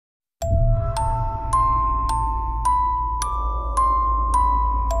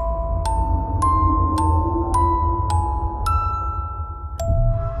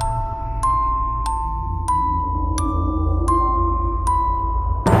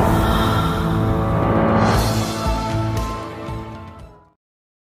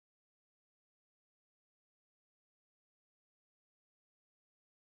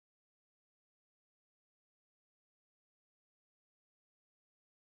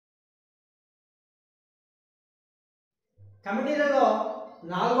కమిటీలలో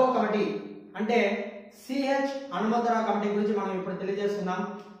నాలుగో కమిటీ అంటే CH Hanumantharao committee గురించి మనం ఇప్పుడు తెలియజేస్తున్నాం.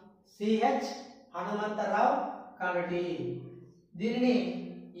 సిహెచ్ హనుమంతరావు కమిటీ దీనిని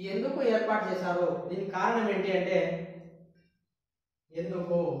ఎందుకు ఏర్పాటు చేశారు, దీనికి కారణం ఏంటి అంటే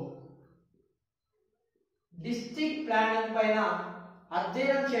ఎందుకు డిస్ట్రిక్ట్ ప్లానింగ్ పైన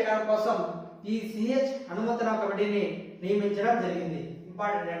అధ్యయనం చేయడం కోసం ఈ సిహెచ్ హనుమంతరావు కమిటీని నియమించడం జరిగింది.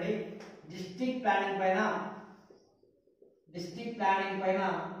 ఇంపార్టెంట్ అండి. డిస్ట్రిక్ట్ ప్లానింగ్ పైన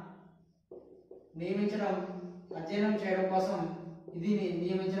నియమించడం అధ్యయనం చేయడం కోసం దీన్ని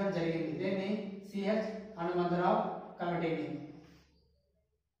నియమించడం జరిగింది. దీన్ని సిహెచ్ హనుమంతరావు కమిటీని.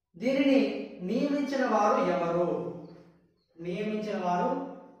 దీనిని నియమించిన వారు ఎవరు?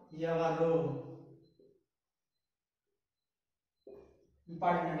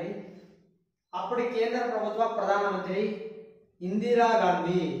 ఇంపార్టెంట్ అండి. అప్పటి కేంద్ర ప్రభుత్వ ప్రధానమంత్రి ఇందిరా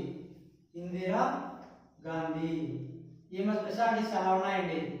గాంధీ. ఈమె స్పెషాలిటీస్ చాలా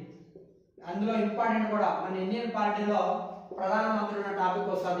ఉన్నాయండి. అందులో ఇంపార్టెంట్ కూడా మన ఇండియన్ పార్టీలో ప్రధానమంత్రి ఉన్న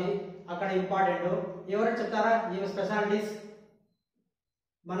టాపిక్ వస్తుంది, అక్కడ ఇంపార్టెంట్. ఎవరు చెప్తారా ఈమె స్పెషాలిటీస్?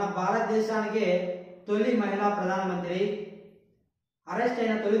 మన భారతదేశానికి తొలి మహిళా ప్రధానమంత్రి, అరెస్ట్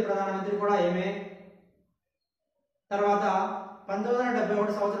అయిన తొలి ప్రధానమంత్రి కూడా ఈమె. తర్వాత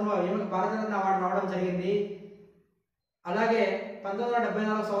 1971 సంవత్సరంలో ఈమెకు భారతరత్న అవార్డు రావడం జరిగింది. అలాగే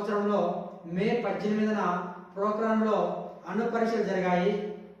 1974 సంవత్సరంలో మే 18న ప్రోగ్రాంలో అణు పరీక్షలు జరిగాయి.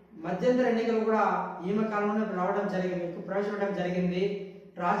 మధ్యంతర ఎన్నికలు కూడా ఈమె కాలంలో ప్రవేశపెట్టడం జరిగింది.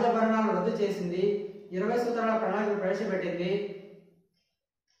 రాజభరణాలు రద్దు చేసింది. 20 సూత్రాల ప్రణాళికలు ప్రవేశపెట్టింది.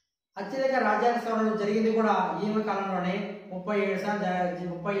 అత్యధిక రాజ్యాంగ సవరణలు జరిగింది కూడా ఈమె కాలంలోనే. 37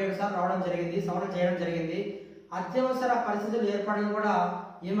 సార్లు రావడం జరిగింది, సవరణ చేయడం జరిగింది. అత్యవసర పరిస్థితులు ఏర్పడడం కూడా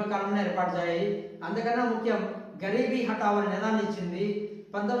ఈమె కాలంలో ఏర్పడ్డాయి. అందుకన్నా ముఖ్యం గరీబీ హఠావ్ అనే నినాదాన్ని ఇచ్చింది.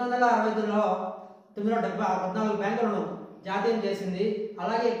 1969లో 14 బ్యాంకులను జాతీయం చేసింది.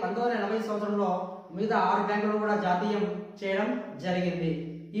 అలాగే 1980 సంవత్సరంలో మిగతా 6 బ్యాంకులను కూడా జాతీయం చేయడం జరిగింది.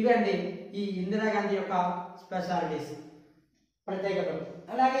 ఇవే అండి ఈ ఇందిరాగాంధీ యొక్క స్పెషాలిటీస్, ప్రత్యేకతలు.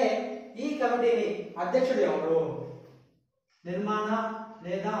 అలాగే ఈ కమిటీని అధ్యక్షుడు ఎవరు? నిర్మాణ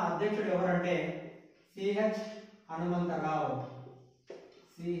లేదా అధ్యక్షుడు ఎవరంటే సిహెచ్ హనుమంతరావు.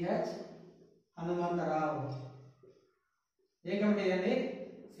 ఏ కమిటీ అండి?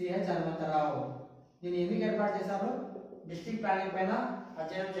 సిహెచ్ హనుమంతరావు. దీన్ని ఎందుకు ఏర్పాటు చేశారు? డిస్ట్రిక్ట్ ప్లానింగ్ పైన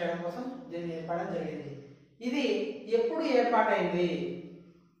అధ్యయనం చేయడం కోసం దీన్ని ఏర్పడడం జరిగింది. ఇది ఎప్పుడు ఏర్పాటైంది?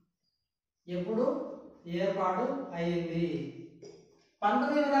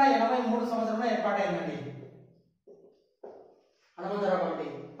 1983 సంవత్సరంలో ఏర్పాటైందండి హనుమంతరావు కమిటీ.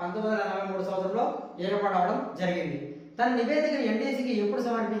 1983 సంవత్సరంలో ఏర్పాటవడం జరిగింది. తన నివేదికను ఎన్డీసీకి ఎప్పుడు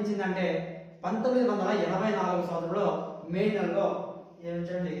సమర్పించిందంటే 1984 సంవత్సరంలో మే నెలలో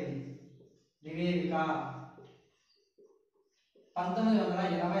ఏమించడం జరిగింది. నివేదిక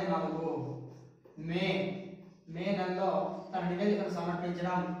 1984 మే నెలలో తన నివేదికను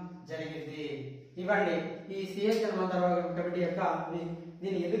సమర్పించడం జరిగింది. ఇవ్వండి ఈ సిహెచ్ హనుమంతరావు కమిటీ యొక్క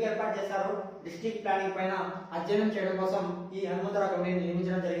దీన్ని ఎందుకు ఏర్పాటు చేశారు? డిస్ట్రిక్ట్ ప్లానింగ్ పైన అధ్యయనం చేయడం కోసం ఈ హనుమంతరావు కమిటీని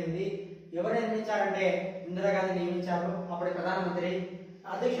నియమించడం జరిగింది. ఎవరు నియమించారంటే ఇందిరాగాంధీ నియమించారు, అప్పటి ప్రధానమంత్రి.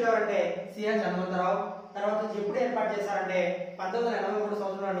 అధ్యక్షుడు ఎవరంటే సిహెచ్ హనుమంతరావు. తర్వాత ఎప్పుడు ఏర్పాటు చేశారంటే 1983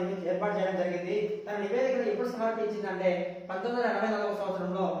 సంవత్సరంలో ఏర్పాటు చేయడం జరిగింది. తన నివేదికను ఎప్పుడు సమర్పించిందంటే 1984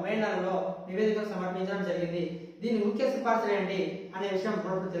 సంవత్సరంలో మే నెలలో నివేదికను సమర్పించడం జరిగింది. దీని ముఖ్య సిఫార్సులు ఏంటి అనే విషయం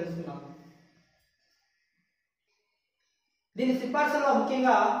ఇప్పుడు తెలుసుకుందాం. దీని సిఫార్సుల్లో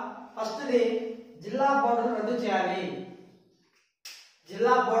ముఖ్యంగా ఫస్ట్ది జిల్లా బోర్డును రద్దు చేయాలి.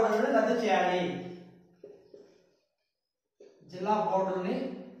 జిల్లా బోర్డుని రద్దు చేయాలి. జిల్లా బోర్డుని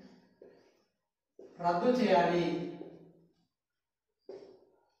రద్దు చేయాలి.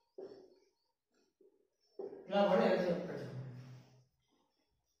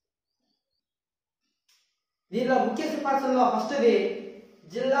 దీనిలో ముఖ్య సిఫార్సుల్లో ఫస్ట్ది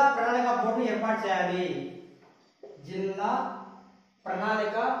జిల్లా ప్రణాళిక బోర్డును ఏర్పాటు చేయాలి. జిల్లా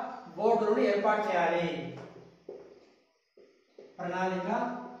ప్రణాళిక బోర్డును ఏర్పాటు చేయాలి. ప్రణాళిక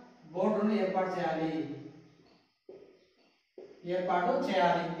బోర్డును ఏర్పాటు చేయాలి.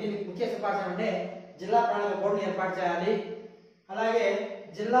 దీనికి ముఖ్య సిఫార్సు అంటే జిల్లా ప్రణాళిక బోర్డును ఏర్పాటు చేయాలి. అలాగే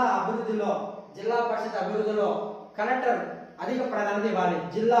జిల్లా పరిషత్ అభివృద్ధిలో కలెక్టర్ అధిక ప్రాధాన్యత ఇవ్వాలి.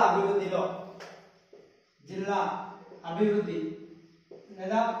 జిల్లా అభివృద్ధి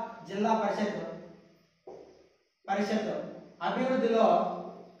లేదా జిల్లా పరిషత్ అభివృద్ధిలో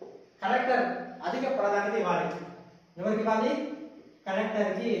కలెక్టర్ అధిక ప్రాధాన్యత ఇవ్వాలి. ఎవరికి ఇవ్వాలి?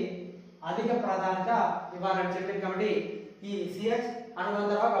 కలెక్టర్కి అధిక ప్రాధాన్యత ఇవ్వాలని చెప్పింది కాబట్టి ఈ సిహెచ్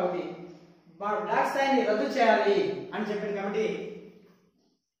హనుమంతరావు కమిటీ. బ్లాక్ స్థాయిని రద్దు చేయాలి అని చెప్పింది కాబట్టి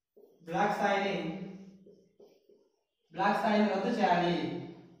బ్లాక్ స్థాయిని బ్లాక్ స్థాయిని రద్దు చేయాలి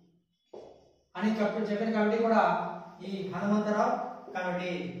అని చెప్పిన కమిటీ కూడా ఈ హనుమంతరావు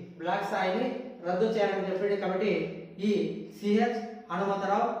కమిటీ. బ్లాక్ స్థాయిని రద్దు చేయాలని చెప్పిన కమిటీ ఈ సిహెచ్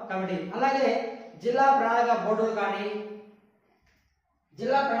హనుమంతరావు కమిటీ. అలాగే జిల్లా ప్రణాళిక బోర్డులు కానీ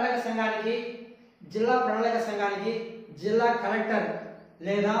జిల్లా ప్రణాళిక సంఘానికి జిల్లా కలెక్టర్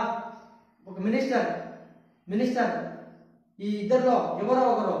లేదా ఒక మినిస్టర్ ఈ ఇద్దరిలో ఎవరో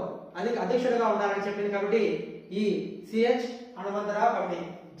ఒకరు అధ్యక్షుడిగా ఉండాలని చెప్పిన కమిటీ ఈ సిహెచ్ హనుమంతరావు కమిటీ.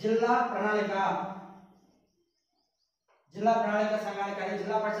 జిల్లా ప్రణాళిక సంఘానికి కానీ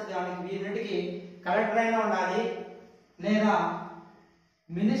జిల్లా పరిషత్ దానికి వీరింటికి కలెక్టర్ అయినా ఉండాలి లేదా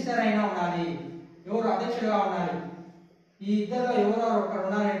మినిస్టర్ అయినా ఉండాలి, ఎవరు అధ్యక్షుడిగా ఉండాలి, ఈ ఇద్దరిలో ఎవరో ఒకరు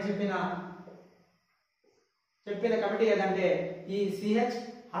ఉండాలని చెప్పిన కమిటీ ఏదంటే ఈ సిహెచ్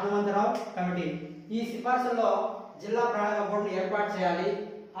హనుమంతరావు కమిటీ. ఈ సిఫార్సుల్లో జిల్లా ప్రణాళిక బోర్డును ఏర్పాటు చేయాలి.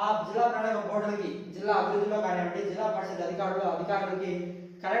 ఆ జిల్లా ప్రణాళిక బోర్డులకి జిల్లా అభివృద్ధిలో కానివ్వండి, జిల్లా పరిషత్ అధికారులకి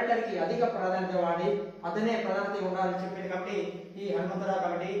కలెక్టర్కి అధిక ప్రాధాన్యత ఇవ్వాలి, అతనే ప్రాధాన్యత ఉండాలని చెప్పిన కమిటీ ఈ హనుమంతరావు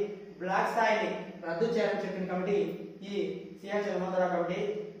కమిటీ. బ్లాక్ స్థాయిని రద్దు చేయాలని చెప్పిన కమిటీ ఈ సిహెచ్ హనుమంతరావు కమిటీ.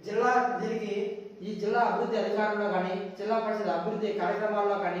 ఈ జిల్లా అభివృద్ధి అధికారంలో కానీ జిల్లా పరిషత్ అభివృద్ధి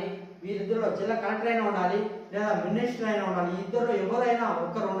కార్యక్రమాల్లో కానీ వీరిద్దరిలో జిల్లా కలెక్టర్ అయినా ఉండాలి లేదా మినిస్టర్ అయినా ఉండాలి, ఈ ఇద్దరు ఎవరైనా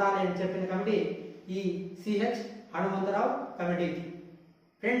ఒక్కరు ఉండాలి అని చెప్పిన కమిటీ ఈ సిహెచ్ హనుమంతరావు కమిటీ.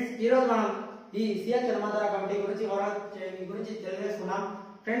 ఫ్రెండ్స్, ఈరోజు మనం ఈ సిహెచ్ హనుమంతరావు కమిటీ గురించి తెలియజేసుకున్నాం.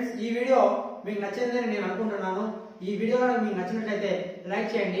 ఫ్రెండ్స్, ఈ వీడియో మీకు నచ్చిందని నేను అనుకుంటున్నాను. ఈ వీడియో మీకు నచ్చినట్లయితే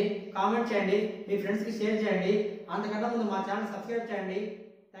లైక్ చేయండి, కామెంట్ చేయండి, మీ ఫ్రెండ్స్కి షేర్ చేయండి. అంతకన్నా ముందు మా ఛానల్ సబ్స్క్రైబ్ చేయండి.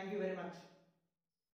 Thank you very much.